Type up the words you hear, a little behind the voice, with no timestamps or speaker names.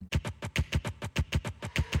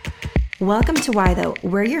Welcome to Why Though.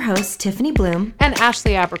 We're your hosts, Tiffany Bloom and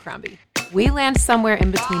Ashley Abercrombie. We land somewhere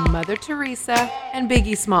in between Mother Teresa and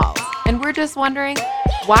Biggie Smalls, and we're just wondering,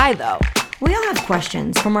 why though? We all have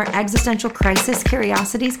questions, from our existential crisis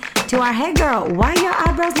curiosities to our, hey girl, why your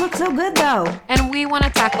eyebrows look so good though? And we want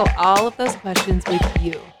to tackle all of those questions with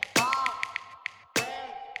you.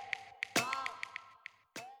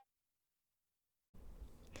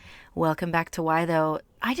 Welcome back to Why Though.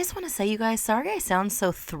 I just want to say, you guys, sorry I sound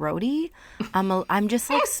so throaty. I'm just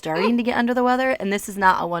like starting to get under the weather, and this is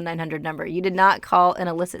not a 1-900 number. You did not call an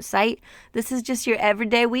illicit site. This is just your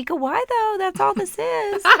everyday week of Why Though. That's all this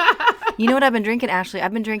is. You know what I've been drinking, Ashley?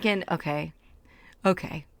 I've been drinking, okay.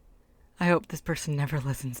 I hope this person never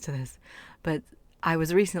listens to this, but I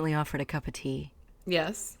was recently offered a cup of tea.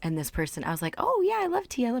 Yes. And this person, I was like, oh yeah, I love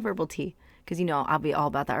tea. I love herbal tea. Because, you know, I'll be all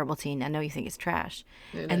about the herbal tea, and I know you think it's trash.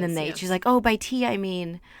 She's like, oh, by tea, I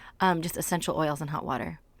mean just essential oils and hot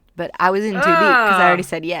water. But I was in too deep because I already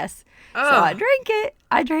said yes. So I drank it.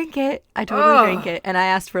 I totally drank it. And I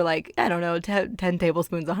asked for, like, I don't know, 10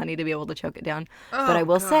 tablespoons of honey to be able to choke it down. But I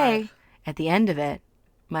will say, at the end of it,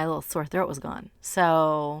 my little sore throat was gone.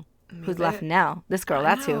 So who's left now? This girl,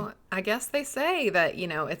 that's who. I guess they say that, you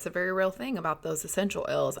know, it's a very real thing about those essential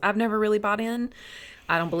oils. I've never really bought in.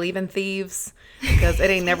 I don't believe in thieves because it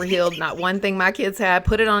ain't never healed. Not one thing my kids had.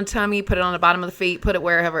 Put it on tummy, put it on the bottom of the feet, put it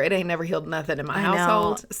wherever. It ain't never healed nothing in my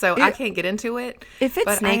household. So I can't get into it. If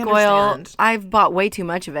it's snake oil, I've bought way too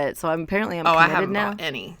much of it. So I'm committed now. I haven't bought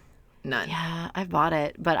any. None. Yeah, I've bought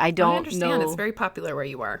it, but I don't understand. know. It's very popular where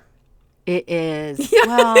you are. It is. Yeah.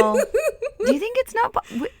 Well, do you think it's not?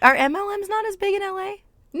 Are MLMs not as big in LA?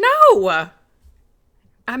 No.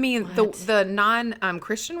 I mean, the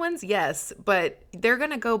non-Christian ones, yes, but they're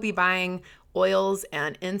going to go be buying oils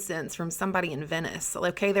and incense from somebody in Venice.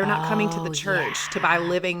 Okay, they're not coming to the church to buy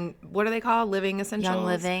living, what are they called? Living essentials? Young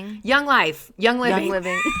living. Young life. Young living. Young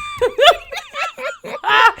living.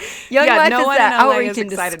 Young Life no is one that in LA outreach is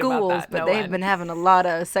into excited about schools, that. but No they've one. been having a lot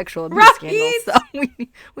of sexual abuse scandals, so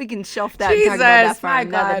we can shelf that and talk about that for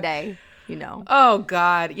another day, you know. Oh,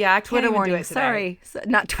 God. Yeah, I can't Twitter even warning. do it today. Sorry.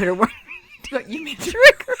 Not Twitter warning. You mean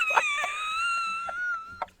trigger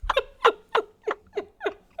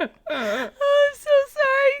I'm so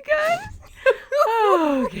sorry, you guys.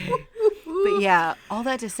 Oh, okay. But yeah, all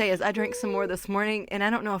that to say is I drank some more this morning, and I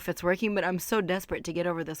don't know if it's working, but I'm so desperate to get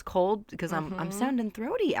over this cold because I'm sounding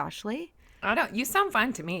throaty, Ashley. You sound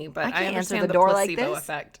fine to me, but I can't answer understand the the door like placebo this.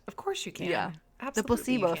 effect. Of course you can. Yeah. Absolutely The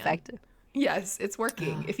placebo you can. effect. Yes, it's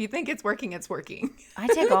working. If you think it's working, it's working. I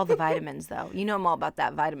take all the vitamins, though. You know I'm all about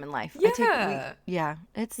that vitamin life. Yeah.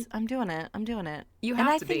 I'm doing it. You and have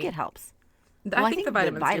I to think be. it helps. I think the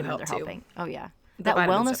vitamins do help are too. helping. Oh yeah. The That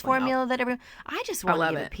vitamins wellness definitely formula help. that everyone. I just want to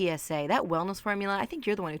love give a PSA. That wellness formula. I think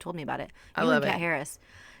you're the one who told me about it. I You love and Kat it. Harris.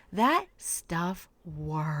 That stuff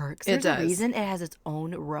works. It There's does. a reason it has its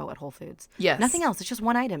own row at Whole Foods. Yes. Nothing else. It's just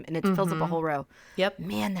one item, and it fills up a whole row. Yep.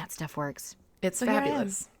 Man, that stuff works. It's So here I am.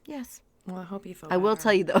 fabulous. Yes. Well, I hope you feel I will better.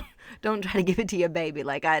 tell you though, don't try to give it to your baby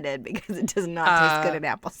like I did because it does not taste good in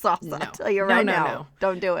applesauce. No. I'll tell you right now. No.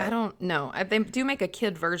 Don't do it. I don't know. They do make a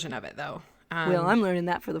kid version of it, though. Well, I'm learning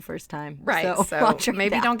that for the first time. Right. So, I'll try maybe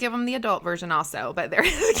that. don't give them the adult version also, but there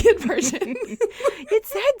is a kid version. It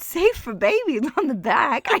said safe for babies on the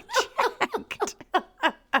back. I checked.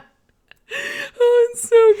 Oh, it's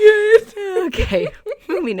so good. Okay,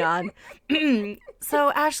 moving on.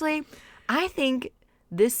 So, Ashley, I think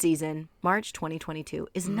this season, March 2022,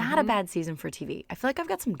 is not a bad season for TV. I feel like I've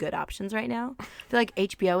got some good options right now. I feel like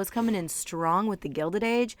HBO is coming in strong with The Gilded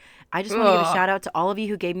Age. I just want to give a shout out to all of you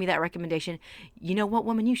who gave me that recommendation. You know what,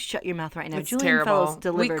 woman? You shut your mouth right now. It's Julian terrible. Fellows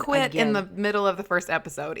delivered We quit again. in the middle of the first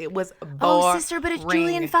episode. It was boring. Oh, sister, but it's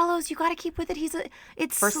Julian Fellows. You got to keep with it.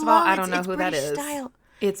 It's First slow. of all, I don't know it's who that British is. Style.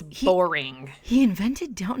 It's boring. He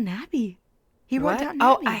invented Downton Abbey. He wrote What? Downton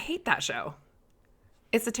Oh, Abbey. I hate that show.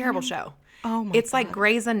 It's a terrible show. Oh my It's like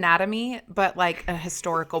Grey's Anatomy, but like a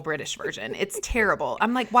historical British version. It's terrible.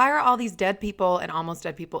 I'm like, why are all these dead people and almost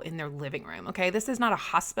dead people in their living room? Okay, this is not a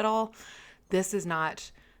hospital. This is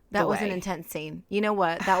not. That the was an way. intense scene. You know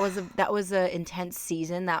what? That was a intense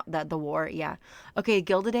season. That the war. Yeah. Okay.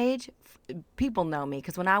 Gilded Age. People know me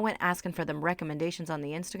because when I went asking for them recommendations on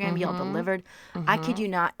the Instagram, y'all delivered. I kid you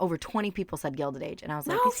not, over 20 people said Gilded Age, and I was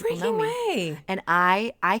like, No these people know freaking me. way. And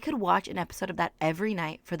I could watch an episode of that every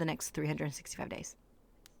night for the next 365 days.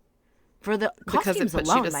 For the Because it costumes puts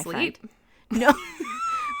alone, you to my sleep. friend. No.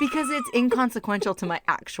 Because it's inconsequential to my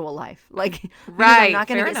actual life. Like, because I'm Right, not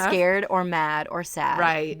going to fair get enough. scared or mad or sad.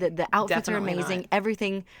 Right, The outfits definitely are amazing. not.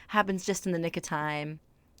 Everything happens just in the nick of time.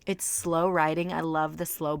 It's slow writing. I love the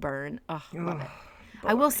slow burn. Oh, love it.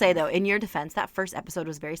 I will say, though, in your defense, that first episode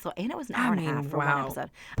was very slow, and it was an hour and a half for one episode.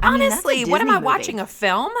 Honestly, what am I watching? A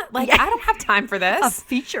film? Like, I don't have time for this. A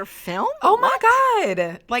feature film? Oh, my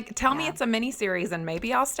God. Like, tell me it's a miniseries, and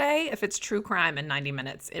maybe I'll stay if it's true crime in 90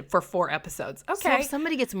 minutes for 4 episodes. Okay. So if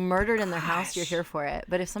somebody gets murdered in their house, you're here for it.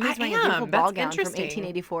 But if somebody's wearing a beautiful ball gown from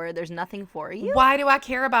 1884, there's nothing for you. Why do I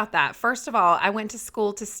care about that? First of all, I went to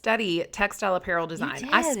school to study textile apparel design.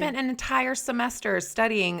 I spent an entire semester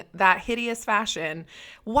studying that hideous fashion.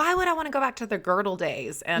 Why would I want to go back to the girdle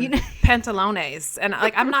days and pantalones? And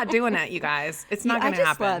like, I'm not doing it, you guys. It's not going to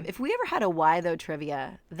happen. If we ever had a why though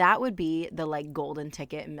trivia, that would be the like golden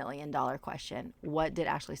ticket $1 million question. What did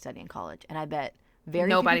Ashley study in college? And I bet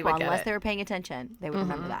nobody few people, would unless they were paying attention, they would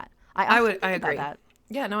remember that. I agree. That.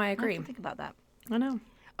 Yeah, no, I agree. Think about that. I know.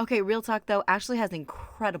 Okay, real talk though. Ashley has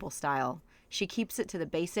incredible style. She keeps it to the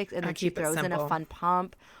basics, and then she throws in a fun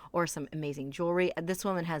pump or some amazing jewelry. This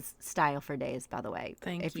woman has style for days, by the way.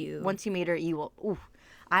 Thank you. Once you meet her, you will. Ooh.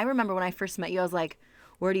 I remember when I first met you, I was like,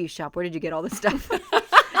 "Where do you shop? Where did you get all this stuff?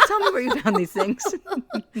 Tell me where you found these things."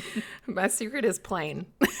 My secret is plain.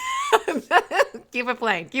 Keep it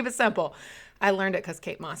plain. Keep it simple. I learned it because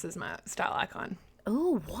Kate Moss is my style icon.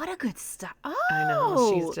 Oh, what a good style! Oh, I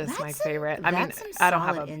know, she's just my favorite. I mean, I don't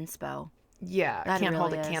have inspo. Yeah, I can't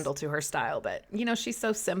hold a candle to her style, but you know, she's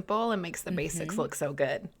so simple and makes the basics look so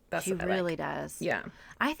good. That's she really does. Yeah,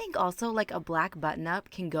 I think also like a black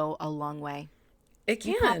button-up can go a long way. It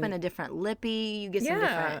can. You pop in a different lippy. You get some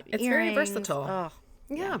different it's earrings. very versatile. Oh,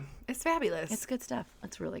 yeah, it's fabulous. It's good stuff.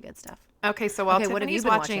 It's really good stuff. Okay, so while Tiffany's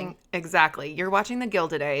watching, exactly, you're watching The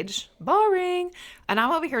Gilded Age, boring, and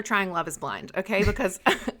I'm over here trying Love is Blind, okay? Because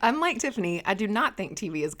unlike Tiffany, I do not think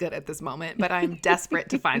TV is good at this moment, but I'm desperate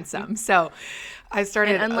to find some. So I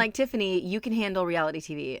started. And unlike Tiffany, you can handle reality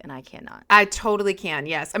TV, and I cannot. I totally can,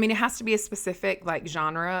 yes. I mean, it has to be a specific like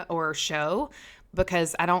genre or show,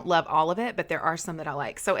 because I don't love all of it, but there are some that I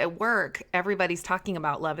like. So at work, everybody's talking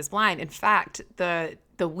about Love is Blind. In fact, the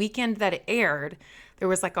weekend that it aired, there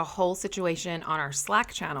was like a whole situation on our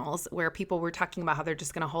Slack channels where people were talking about how they're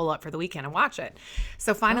just going to hole up for the weekend and watch it.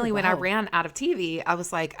 So finally, when I ran out of TV, I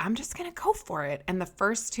was like, I'm just going to go for it. And the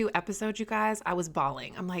first 2 episodes, you guys, I was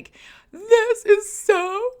bawling. I'm like, this is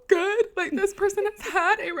so good. Like, this person has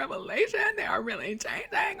had a revelation. They are really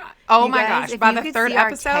changing. Oh my gosh. By the 3rd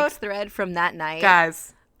episode. Our text thread from that night.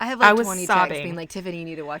 Guys. I have like 20 texts being like, Tiffany, you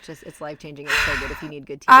need to watch this. It's life-changing. It's so good if you need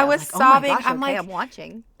good TV. I was sobbing. Oh my gosh, okay, I'm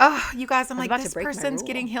watching. Oh, you guys, I'm like, this person's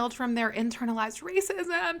getting healed from their internalized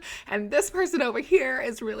racism. And this person over here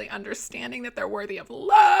is really understanding that they're worthy of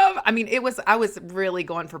love. I mean, I was really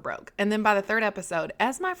going for broke. And then by the 3rd episode,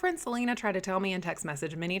 as my friend Selena tried to tell me in text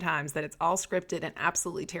message many times that it's all scripted and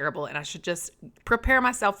absolutely terrible and I should just prepare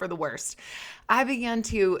myself for the worst, I began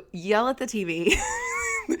to yell at the TV.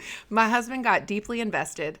 My husband got deeply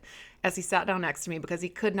invested as he sat down next to me because he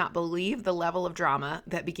could not believe the level of drama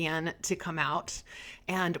that began to come out.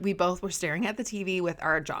 And we both were staring at the TV with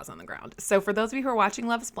our jaws on the ground. So for those of you who are watching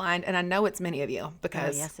Love is Blind, and I know it's many of you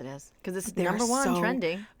because... yes, it is. Because it's number one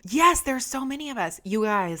trending. Yes, there's so many of us. You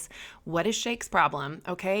guys, what is Shake's problem?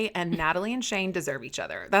 Okay? And Natalie and Shane deserve each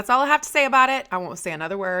other. That's all I have to say about it. I won't say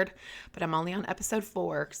another word, but I'm only on episode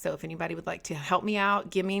 4. So if anybody would like to help me out,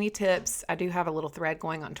 give me any tips. I do have a little thread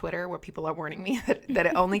going on Twitter where people are warning me that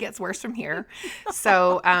it only gets worse from here.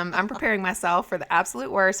 So I'm preparing myself for the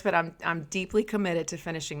absolute worst, but I'm deeply committed to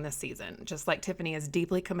finishing this season, just like Tiffany is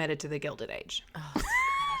deeply committed to The Gilded Age. Oh.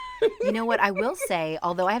 You know what? I will say,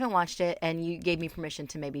 although I haven't watched it, and you gave me permission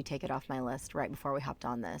to maybe take it off my list right before we hopped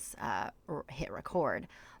on this, hit record,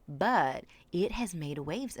 but it has made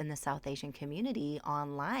waves in the South Asian community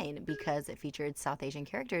online because it featured South Asian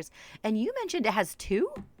characters. And you mentioned it has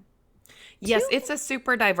 2? Yes, it's a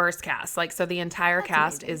super diverse cast. Like, so the entire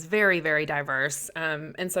cast is very, very diverse.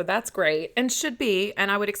 And so that's great and should be.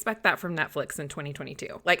 And I would expect that from Netflix in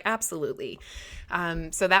 2022. Like, absolutely.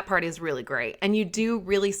 So that part is really great. And you do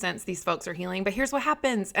really sense these folks are healing. But here's what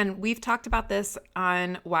happens. And we've talked about this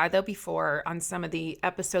on Why Though before on some of the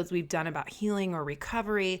episodes we've done about healing or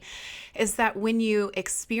recovery, is that when you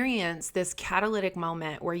experience this catalytic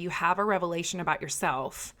moment where you have a revelation about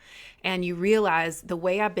yourself and you realize the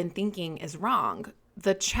way I've been thinking is wrong,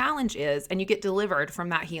 the challenge is, and you get delivered from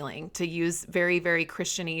that healing, to use very, very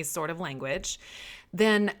Christianese sort of language,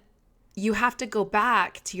 then you have to go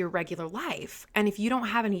back to your regular life. And if you don't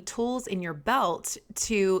have any tools in your belt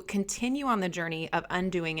to continue on the journey of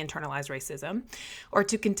undoing internalized racism, or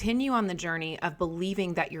to continue on the journey of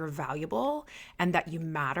believing that you're valuable and that you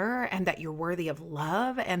matter and that you're worthy of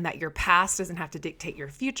love and that your past doesn't have to dictate your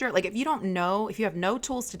future. Like if you have no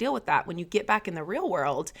tools to deal with that, when you get back in the real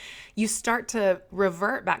world, you start to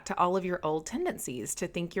revert back to all of your old tendencies to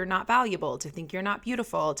think you're not valuable, to think you're not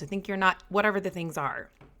beautiful, to think you're not whatever the things are.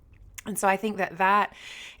 And so I think that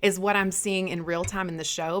is what I'm seeing in real time in the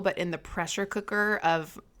show, but in the pressure cooker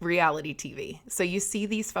of reality TV. So you see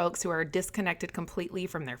these folks who are disconnected completely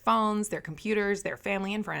from their phones, their computers, their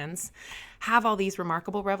family and friends, have all these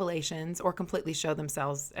remarkable revelations or completely show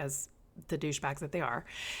themselves as the douchebags that they are.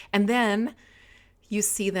 And then you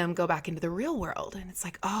see them go back into the real world. And it's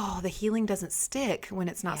like, oh, the healing doesn't stick when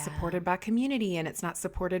it's not supported by community and it's not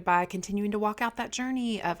supported by continuing to walk out that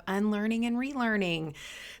journey of unlearning and relearning.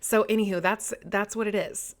 So anywho, that's what it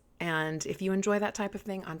is. And if you enjoy that type of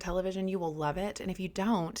thing on television, you will love it. And if you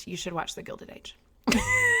don't, you should watch The Gilded Age.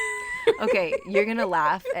 Okay, you're going to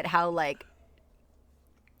laugh at how like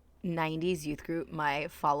 90s youth group, my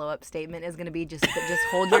follow-up statement is going to be just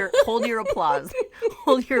hold your applause.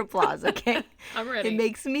 Hold your applause, okay? I'm ready. It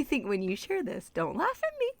makes me think when you share this, don't laugh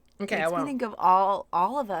at me. Okay, it makes I won't. me think of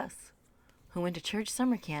all of us who went to church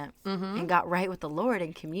summer camp and got right with the Lord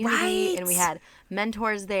and community. Right. And we had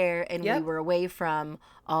mentors there and we were away from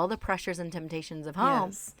all the pressures and temptations of home.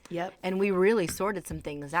 Yes. Yep. And we really sorted some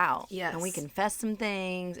things out. Yes. And we confessed some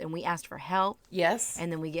things and we asked for help. Yes.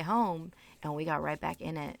 And then we get home and we got right back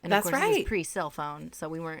in it. And That's of course, right. This is pre-cell phone, so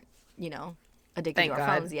we weren't, addicted Thank to our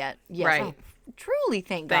God. phones yet. Yes, Right. oh, truly,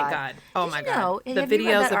 thank God. Thank God. Oh Did my you God. know- The have you read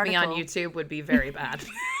videos that of me on article? YouTube would be very bad.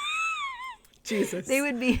 Jesus. They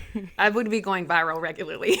would be, I would be going viral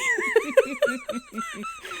regularly.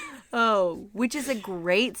 which is a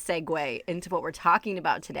great segue into what we're talking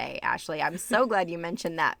about today, Ashley. I'm so glad you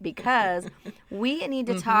mentioned that because we need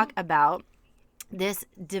to talk about this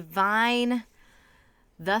divine,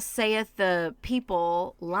 thus saith the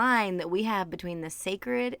people line that we have between the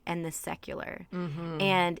sacred and the secular.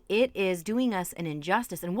 And it is doing us an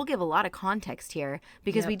injustice. And we'll give a lot of context here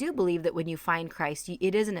because we do believe that when you find Christ,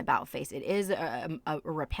 it isn't about face. It is a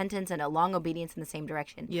repentance and a long obedience in the same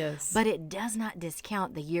direction. Yes. But it does not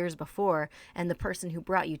discount the years before and the person who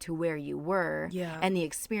brought you to where you were and the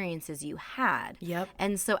experiences you had. Yep.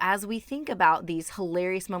 And so as we think about these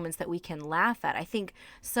hilarious moments that we can laugh at, I think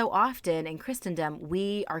so often in Christendom,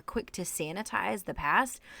 we are quick to sanitize the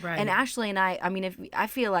past. Right. And Ashley and I mean, I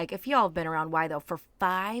feel like if y'all have been around Why Though for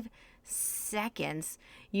 5 seconds,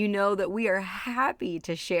 you know that we are happy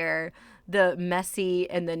to share the messy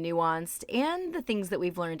and the nuanced and the things that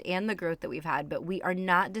we've learned and the growth that we've had, but we are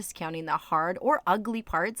not discounting the hard or ugly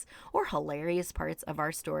parts or hilarious parts of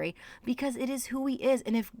our story because it is who he is.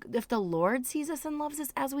 And if the Lord sees us and loves us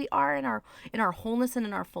as we are in our wholeness and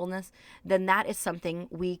in our fullness, then that is something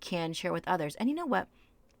we can share with others. And you know what?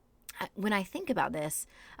 When I think about this,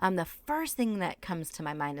 the first thing that comes to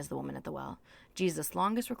my mind is the woman at the well. Jesus'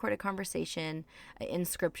 longest recorded conversation in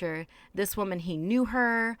Scripture. This woman, he knew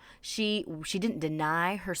her. She didn't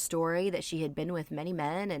deny her story that she had been with many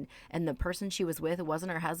men, and the person she was with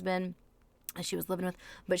wasn't her husband that she was living with.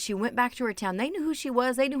 But she went back to her town. They knew who she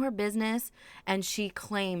was. They knew her business. And she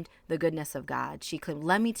claimed the goodness of God. She claimed,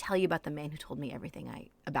 let me tell you about the man who told me everything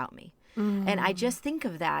about me. And I just think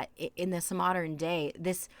of that in this modern day.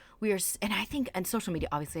 And I think, and social media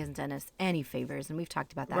obviously hasn't done us any favors, and we've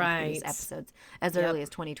talked about that in previous episodes as early as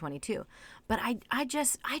 2022. But I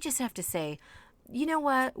just have to say, you know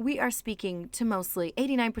what? We are speaking to mostly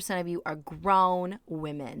 89% of you are grown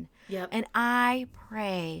women. Yep. And I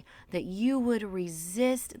pray that you would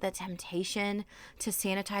resist the temptation to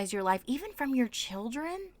sanitize your life, even from your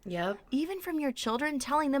children. Yep. Even from your children,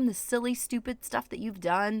 telling them the silly, stupid stuff that you've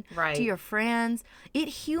done to your friends. It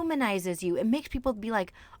humanizes you. It makes people be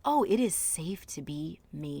like, oh, it is safe to be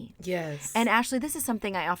me. Yes. And Ashley, this is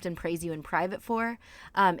something I often praise you in private for.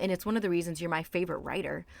 And it's one of the reasons you're my favorite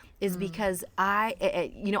writer is because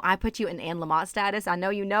I put you in Anne Lamott status. I know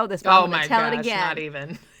you know this, but I'm going to tell it again. Not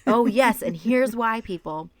even. Oh, yes. And here's why,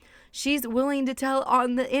 people. She's willing to tell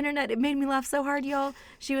on the internet. It made me laugh so hard, y'all.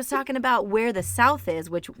 She was talking about where the South is,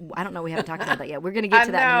 which I don't know. We haven't talked about that yet. We're going to get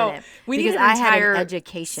to that in a minute. We need an entire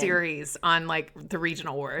education series on the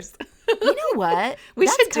regional wars. You know what? We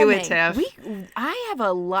should do it, Tiff. I have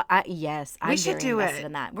a lot. Yes, I'm should very do invested it.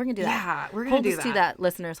 in that. We're going to do that. Yeah, we're going to do that. Hold us to that,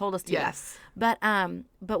 listeners. Hold us to yes. that.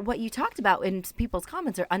 But what you talked about in people's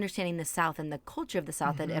comments are understanding the South and the culture of the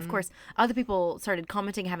South. And of course, other people started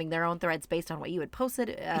commenting, having their own threads based on what you had posted.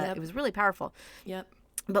 It was really powerful. Yep.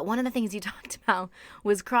 But one of the things you talked about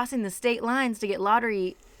was crossing the state lines to get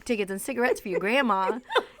lottery tickets and cigarettes for your grandma.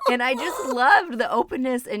 And I just loved the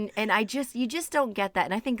openness, and you just don't get that.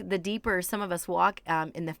 And I think the deeper some of us walk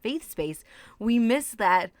in the faith space, we miss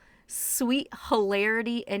that sweet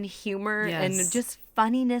hilarity and humor and just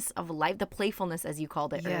funniness of life, the playfulness, as you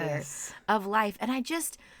called it earlier, of life. And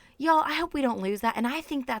y'all, I hope we don't lose that. And I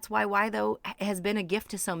think that's why though has been a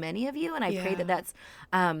gift to so many of you. And I pray that that's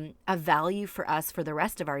a value for us for the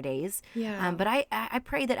rest of our days. Yeah. But I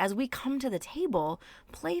pray that as we come to the table,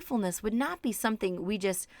 playfulness would not be something we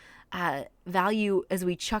just value as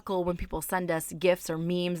we chuckle when people send us gifts or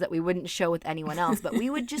memes that we wouldn't share with anyone else. But we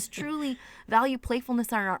would just truly value playfulness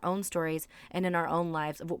in our own stories and in our own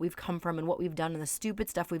lives of what we've come from and what we've done and the stupid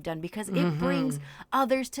stuff we've done, because it brings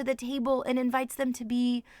others to the table and invites them to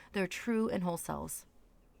be their true and whole selves.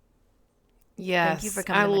 Yes. Thank you for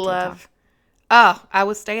coming to my TED Talk. Oh, I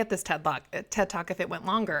would stay at this TED Talk if it went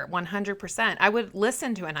longer, 100%. I would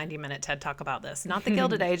listen to a 90-minute TED Talk about this. Not the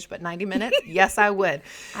Gilded Age, but 90 minutes. Yes, I would.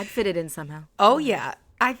 I'd fit it in somehow. Oh, yeah.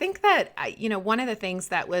 I think that, one of the things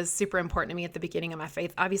that was super important to me at the beginning of my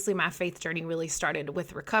faith, obviously my faith journey really started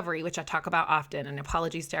with recovery, which I talk about often, and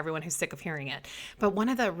apologies to everyone who's sick of hearing it. But one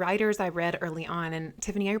of the writers I read early on, and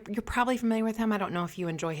Tiffany, you're probably familiar with him. I don't know if you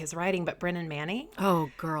enjoy his writing, but Brennan Manning.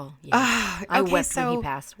 Oh, girl. Yeah. I wept when he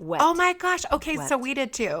passed. Wept. Oh, my gosh. Okay, so we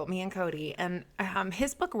did too, me and Cody. And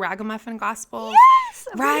his book, Ragamuffin Gospel. Yes!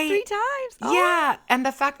 Right? 3 times. Oh. Yeah. And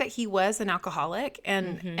the fact that he was an alcoholic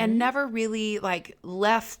and never really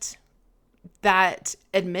left that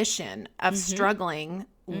admission of struggling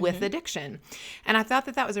with addiction. And I thought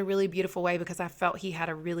that was a really beautiful way, because I felt he had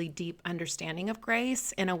a really deep understanding of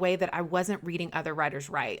grace in a way that I wasn't reading other writers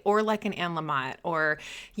write, or like an Anne Lamott, or,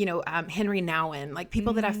 Henry Nouwen, like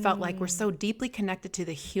people that I felt like were so deeply connected to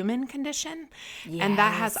the human condition. Yes. And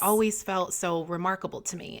that has always felt so remarkable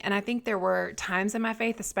to me. And I think there were times in my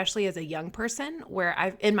faith, especially as a young person,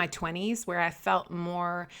 in my 20s, where I felt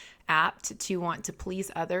more apt to want to please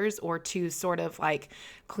others or to sort of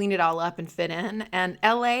clean it all up and fit in. And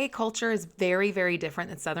LA culture is very, very different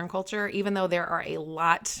than Southern culture, even though there are a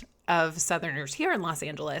lot of Southerners here in Los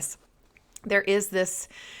Angeles. There is this,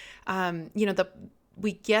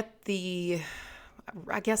 we get the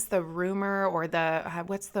rumor, or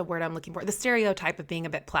what's the word I'm looking for? The stereotype of being a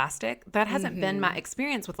bit plastic. That hasn't been my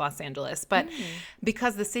experience with Los Angeles, but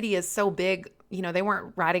because the city is so big, they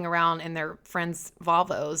weren't riding around in their friends'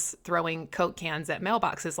 Volvos throwing Coke cans at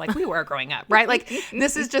mailboxes like we were growing up, right?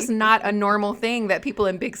 This is just not a normal thing that people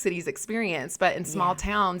in big cities experience. But in small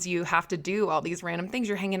towns, you have to do all these random things.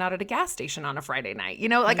 You're hanging out at a gas station on a Friday night.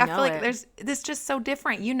 I feel like there's this just so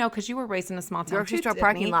different, because you were raised in a small town. Grocery store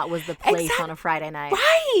parking lot was the place on a Friday night.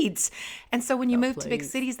 Right. And so when you move to big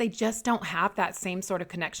cities, they just don't have that same sort of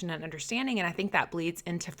connection and understanding. And I think that bleeds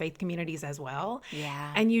into faith communities as well.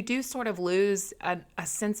 Yeah. And you do sort of lose a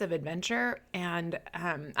sense of adventure. And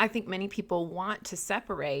I think many people want to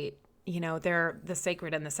separate, the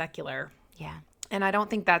sacred and the secular. Yeah. And I don't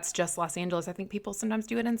think that's just Los Angeles. I think people sometimes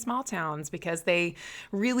do it in small towns because they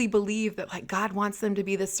really believe that God wants them to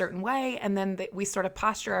be this certain way. And then we sort of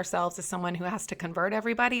posture ourselves as someone who has to convert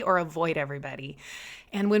everybody or avoid everybody.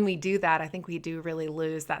 And when we do that, I think we do really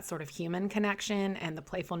lose that sort of human connection and the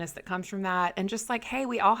playfulness that comes from that. And just hey,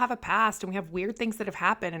 we all have a past and we have weird things that have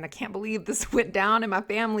happened. And I can't believe this went down in my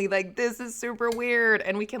family. This is super weird.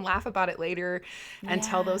 And we can laugh about it later and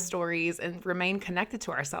tell those stories and remain connected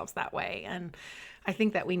to ourselves that way. And I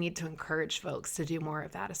think that we need to encourage folks to do more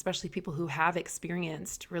of that, especially people who have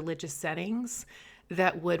experienced religious settings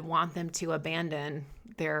that would want them to abandon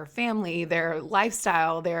their family, their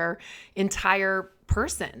lifestyle, their entire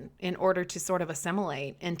person in order to sort of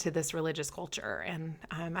assimilate into this religious culture. And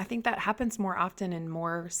I think that happens more often in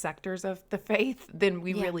more sectors of the faith than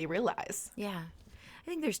we really realize. Yeah. I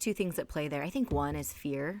think there's 2 things at play there. I think one is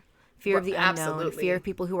fear. Fear of the unknown, absolutely. Fear of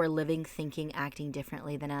people who are living, thinking, acting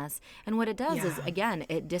differently than us. And what it does is, again,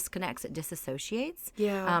 it disconnects, it disassociates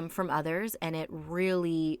from others, and it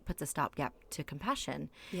really puts a stopgap to compassion.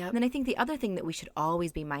 Yep. And then I think the other thing that we should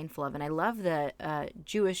always be mindful of, and I love the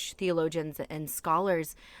Jewish theologians and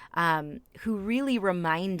scholars who really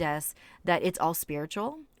remind us that it's all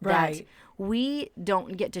spiritual, that we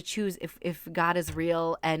don't get to choose if God is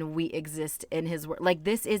real and we exist in his word.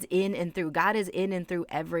 This is in and through. God is in and through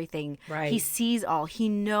everything. Right. He sees all. He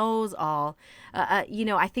knows all.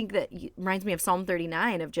 I think that reminds me of Psalm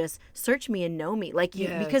 39 of just search me and know me.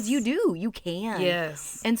 Because you do. You can.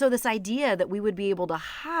 Yes. And so this idea that we would be able to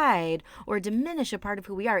hide or diminish a part of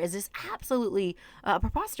who we are is just absolutely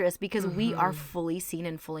preposterous, because we are fully seen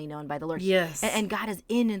and fully known by the Lord. Yes. And God is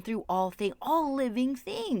in and through all living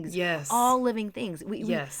things. things. Yes. All living things.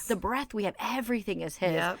 Yes. The breath we have, everything is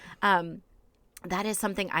his. Yep. That is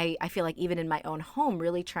something I feel like even in my own home,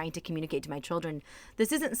 really trying to communicate to my children.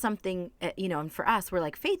 This isn't something, and for us, we're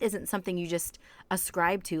like, faith isn't something you just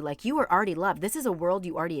ascribe to. Like, you are already loved. This is a world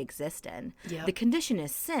you already exist in. Yep. The condition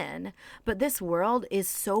is sin, but this world is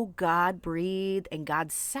so God-breathed and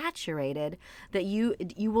God-saturated that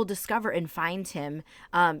you will discover and find him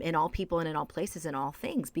in all people and in all places and all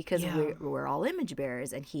things, because we're all image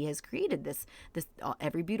bearers, and he has created this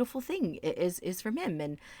every beautiful thing is from him,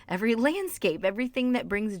 and every landscape, everything that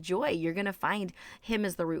brings joy, you're going to find him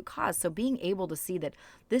as the root cause. So being able to see that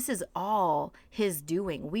this is all his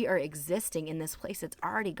doing, we are existing in this place that's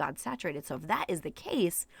already God saturated. So if that is the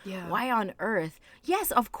case, why on earth,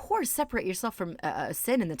 yes, of course, separate yourself from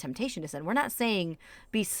sin and the temptation to sin. We're not saying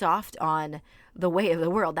be soft on the way of the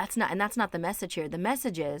world. That's not the message here. The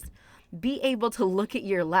message is be able to look at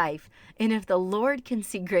your life, and if the Lord can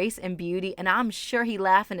see grace and beauty, and I'm sure he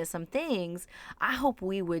laughing at some things, I hope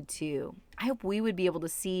we would too. I hope we would be able to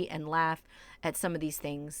see and laugh at some of these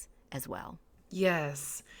things as well.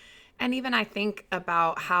 Yes. And even I think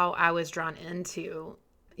about how I was drawn into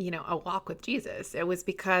a walk with Jesus. It was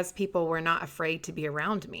because people were not afraid to be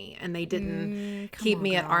around me, and they didn't keep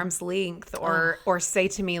me at arm's length or say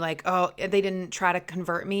to me like, oh, they didn't try to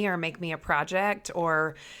convert me or make me a project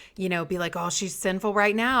or, be like, oh, she's sinful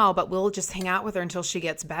right now, but we'll just hang out with her until she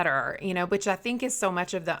gets better, which I think is so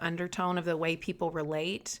much of the undertone of the way people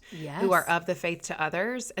relate who are of the faith to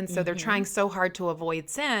others. And so they're trying so hard to avoid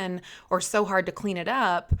sin or so hard to clean it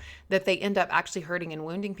up that they end up actually hurting and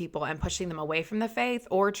wounding people and pushing them away from the faith,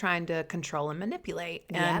 or trying to control and manipulate.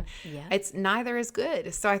 And it's neither is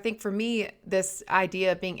good. So I think for me, this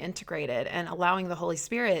idea of being integrated and allowing the Holy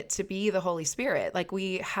Spirit to be the Holy Spirit, like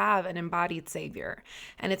we have an embodied Savior.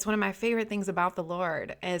 And it's one of my favorite things about the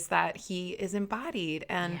Lord is that he is embodied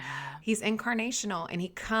and he's incarnational, and he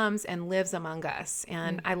comes and lives among us.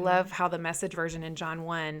 And I love how the Message version in John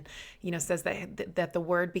 1, says that the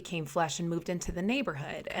word became flesh and moved into the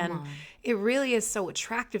neighborhood. And it really is so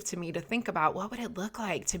attractive to me to think about what would it look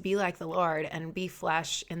like to be like the Lord and be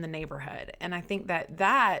flesh in the neighborhood. And I think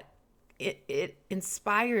that it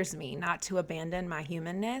inspires me not to abandon my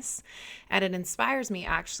humanness, and it inspires me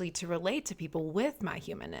actually to relate to people with my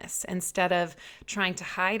humanness instead of trying to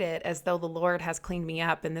hide it as though the Lord has cleaned me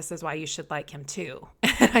up and this is why you should like him too.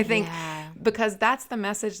 And I think because that's the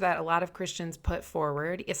message that a lot of Christians put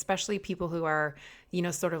forward, especially people who are,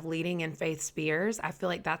 sort of leading in faith spheres. I feel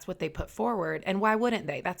like that's what they put forward. And why wouldn't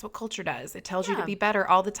they? That's what culture does. It tells you to be better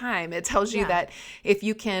all the time. It tells you that if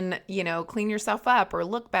you can, clean yourself up or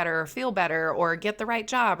look better or feel better or get the right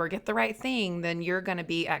job or get the right thing, then you're going to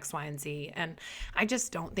be X, Y, and Z. And I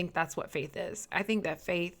just don't think that's what faith is. I think that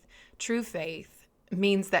true faith,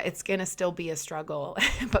 means that it's going to still be a struggle,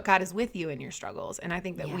 but God is with you in your struggles. And I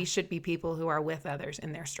think that we should be people who are with others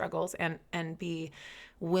in their struggles and be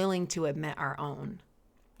willing to admit our own.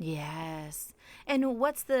 Yes. And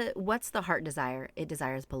what's the heart desire? It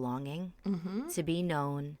desires belonging, to be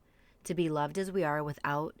known, to be loved as we are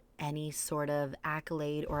without any sort of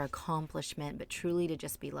accolade or accomplishment, but truly to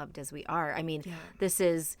just be loved as we are. I mean, this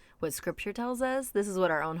is what Scripture tells us. This is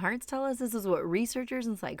what our own hearts tell us. This is what researchers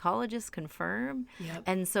and psychologists confirm.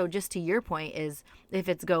 And so just to your point is, if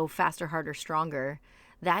it's go faster, harder, stronger,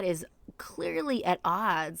 that is clearly at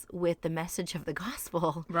odds with the message of the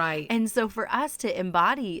gospel. Right. And so for us to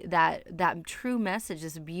embody that true message,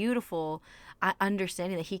 this beautiful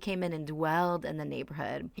understanding that he came in and dwelled in the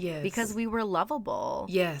neighborhood because we were lovable.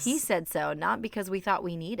 Yes. He said so, not because we thought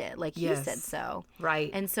we needed. Like he said so.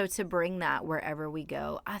 Right. And so to bring that wherever we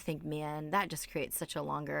go, I think, man, that just creates such a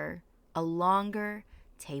longer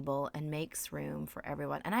table and makes room for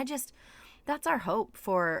everyone. And that's our hope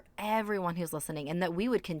for everyone who's listening, and that we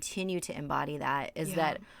would continue to embody that is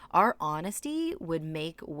that our honesty would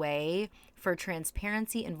make way for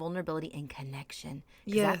transparency and vulnerability and connection.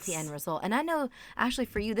 Yes. That's the end result. And I know, Ashley,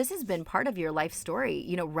 for you, this has been part of your life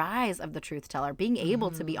story, rise of the truth teller, being able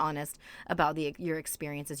to be honest about your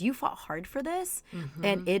experiences. You fought hard for this,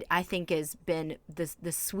 and it, I think, has been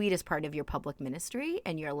the sweetest part of your public ministry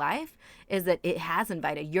and your life is that it has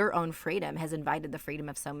invited, your own freedom has invited the freedom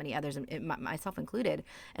of so many others, and myself included.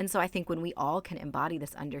 And so I think when we all can embody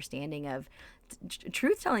this understanding of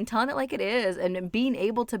truth telling, telling it like it is, and being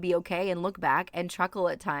able to be okay and look back and chuckle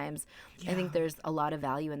at times. I think there's a lot of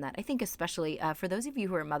value in that. I think especially for those of you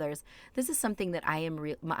who are mothers, this is something that I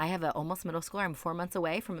have a almost middle schooler. I'm 4 months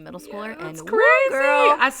away from a middle schooler, That's and crazy.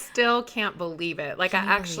 Girl, I still can't believe it. Like, I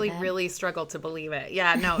actually really struggle to believe it.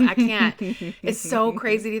 Yeah, no, I can't. It's so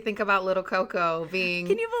crazy to think about little Coco being.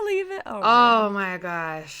 Can you believe it? Oh my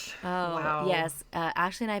gosh. Oh, wow. yes.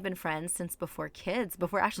 Ashley and I have been friends since before kids,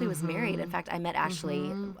 before Ashley was married. In fact, I met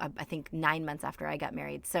Ashley, I think 9 months after I got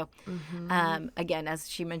married. So, again, as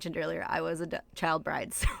she mentioned earlier, I was a child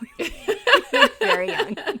bride, so very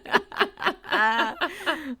young.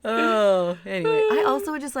 Anyway, I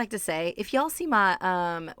also would just like to say, if y'all see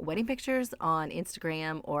my wedding pictures on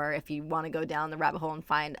Instagram, or if you want to go down the rabbit hole and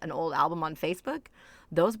find an old album on Facebook,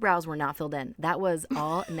 those brows were not filled in. That was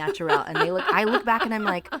all natural. And I look back and I'm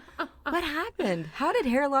like, what happened? How did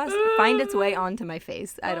hair loss find its way onto my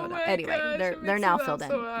face? I don't know. Anyway, gosh, they're now filled in.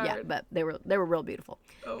 so hard. Yeah, but they were real beautiful.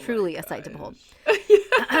 Truly a sight to behold.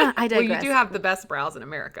 I digress. Well, you do have the best brows in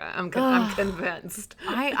America. I'm convinced.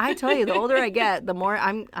 I tell you, the older I get, the more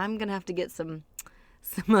I'm gonna have to get some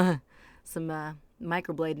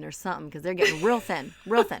microblading or something, because they're getting real thin.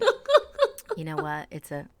 You know what?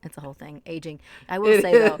 It's a whole thing. Aging. I will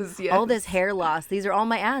say though, yes. All this hair loss, these are all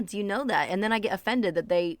my ads. You know that. And then I get offended that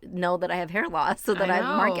they know that I have hair loss, so that I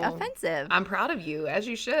mark it offensive. I'm proud of you, as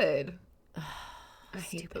you should. I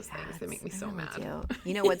hate those things. They make me so mad.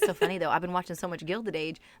 You know what's so funny though? I've been watching so much Gilded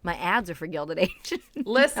Age. My ads are for Gilded Age.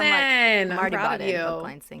 Listen, I'm already proud bought of you. it. Hook,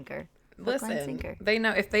 line, sinker. Listen, they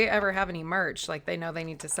know if they ever have any merch, like they know they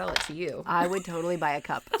need to sell it to you. I would totally buy a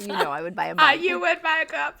cup. You know, I would buy a mug. You would buy a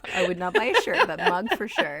cup. I would not buy a shirt, but mug for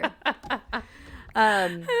sure.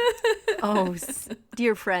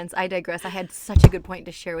 Dear friends, I digress. I had such a good point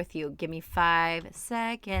to share with you. Give me 5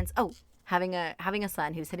 seconds. Having a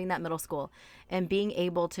son who's hitting that middle school and being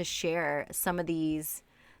able to share some of these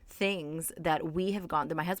things that we have gone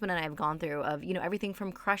through, my husband and I have gone through, of, you know, everything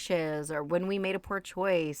from crushes, or when we made a poor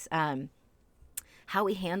choice, how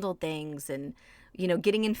we handled things, and, you know,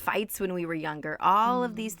 getting in fights when we were younger, all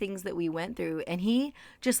of these things that we went through. And he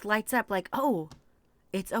just lights up like, oh,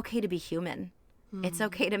 it's okay to be human. It's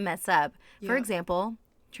okay to mess up. Yeah. For example,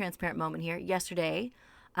 transparent moment here. Yesterday,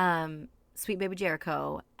 sweet baby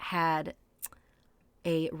Jericho had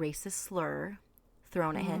a racist slur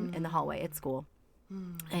thrown at him in the hallway at school.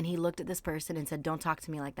 And he looked at this person and said, "Don't talk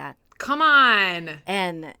to me like that." Come on.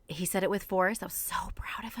 And he said it with force. I was so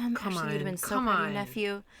proud of him. Actually, would have been so proud of your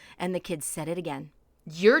nephew. And the kid said it again.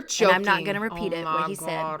 You're joking. And I'm not going to repeat what he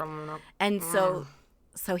said. And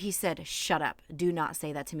so he said, "Shut up. Do not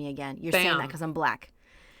say that to me again. You're saying that because I'm black."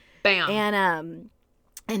 Bam.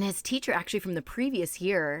 And his teacher, actually from the previous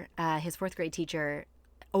year, his 4th grade teacher,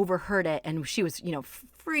 overheard it, and she was, you know,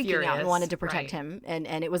 freaking out and wanted to protect him, and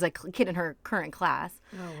it was a kid in her current class.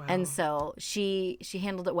 Oh, wow. And so she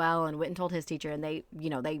handled it well and went and told his teacher, and they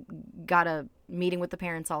got a meeting with the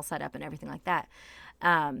parents all set up and everything like that,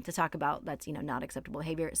 to talk about that's, you know, not acceptable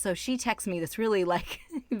behavior. So she texts me this really like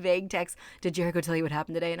vague text, "Did Jericho tell you what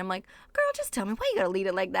happened today?" And I'm like, "Girl, just tell me. Why you gotta lead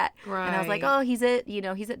it like that?" Right. And I was like, "Oh, he's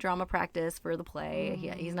at drama practice for the play.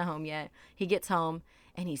 He's not home yet. He gets home."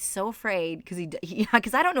 And he's so afraid because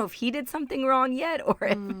I don't know if he did something wrong yet, or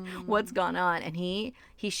if what's gone on. And he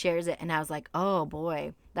shares it, and I was like, oh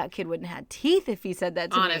boy, that kid wouldn't have had teeth if he said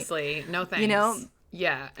that to me. Honestly, no thanks. You know?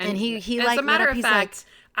 Yeah. And he as like, a matter of fact,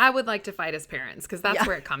 I would like to fight his parents, because that's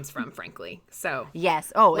where it comes from, frankly. So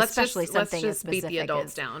yes. Oh, especially something let's as just beat specific the adults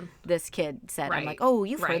as down. This kid said. Right. I'm like, oh,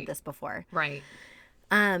 you've heard this before. Right.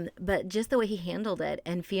 But just the way he handled it,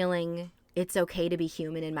 and feeling it's okay to be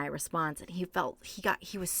human in my response. And he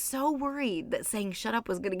was so worried that saying "shut up"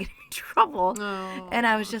 was going to get him in trouble. Oh. And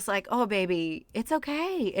I was just like, oh, baby, it's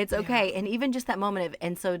okay. It's okay. And even just that moment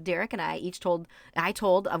and so Derek and I I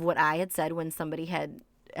told of what I had said when somebody had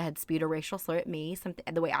spewed a racial slur at me,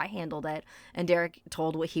 the way I handled it. And Derek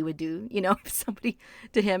told what he would do, you know, if somebody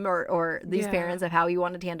to him or these parents, of how he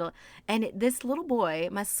wanted to handle it. And this little boy,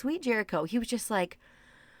 my sweet Jericho, he was just like,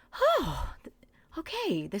 oh,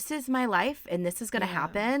 okay, this is my life, and this is going to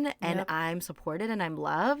happen, and I'm supported, and I'm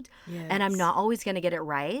loved, and I'm not always going to get it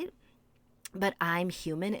right, but I'm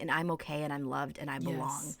human, and I'm okay, and I'm loved, and I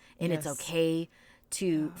belong, and it's okay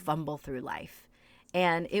to fumble through life.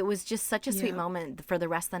 And it was just such a sweet moment for the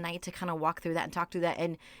rest of the night to kind of walk through that and talk through that.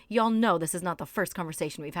 And y'all know this is not the first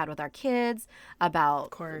conversation we've had with our kids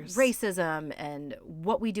about racism and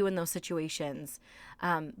what we do in those situations.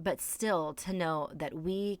 But still, to know that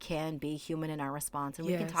we can be human in our response, and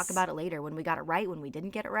we can talk about it later when we got it right, when we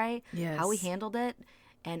didn't get it right, how we handled it.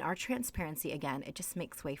 And our transparency, again, it just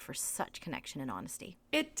makes way for such connection and honesty.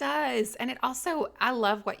 It does. And it also, I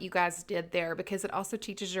love what you guys did there because it also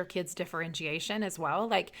teaches your kids differentiation as well.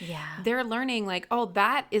 Like they're learning like, oh,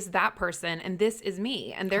 that is that person and this is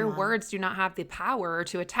me. And their words do not have the power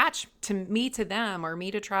to attach to me to them or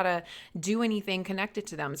me to try to do anything connected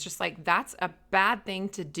to them. It's just like, that's a bad thing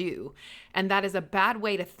to do. And that is a bad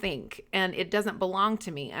way to think. And it doesn't belong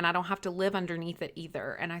to me. And I don't have to live underneath it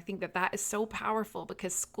either. And I think that that is so powerful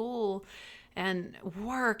because school and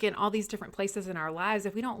work and all these different places in our lives,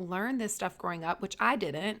 if we don't learn this stuff growing up, which I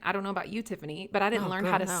didn't, I don't know about you, Tiffany, but I didn't learn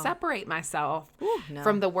how to separate myself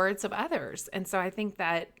from the words of others. And so I think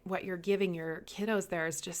that what you're giving your kiddos there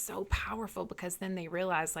is just so powerful because then they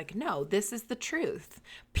realize like, no, this is the truth,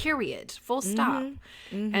 period, full stop.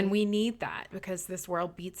 And we need that because this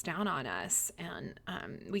world beats down on us and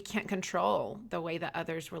we can't control the way that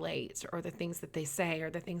others relate or the things that they say or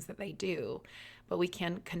the things that they do. But we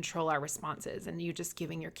can control our responses. And you just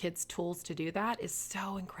giving your kids tools to do that is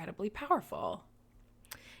so incredibly powerful.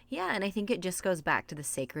 Yeah, and I think it just goes back to the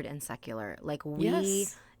sacred and secular. Like we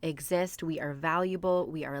exist, we are valuable,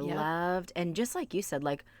 we are loved. And just like you said,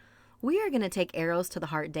 like we are going to take arrows to the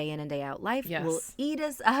heart day in and day out. Life will eat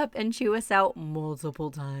us up and chew us out multiple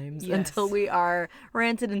times until we are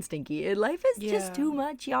ranted and stinky. Life is just too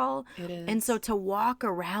much, y'all. It is. And so to walk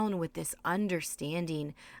around with this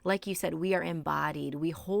understanding, like you said, we are embodied. We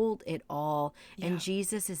hold it all. And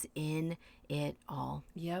Jesus is in it all.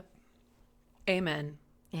 Yep. Amen.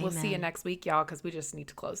 We'll see you next week, y'all, because we just need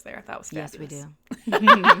to close there. That was fabulous. Yes, we do.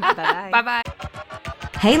 Bye-bye. Bye-bye.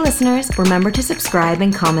 Hey listeners, remember to subscribe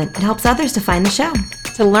and comment. It helps others to find the show.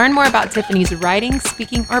 To learn more about Tiffany's writing,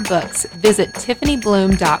 speaking, or books, visit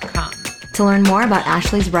TiffanyBloom.com. To learn more about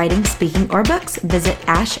Ashley's writing, speaking, or books, visit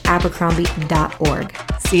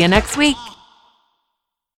ashabercrombie.org. See you next week.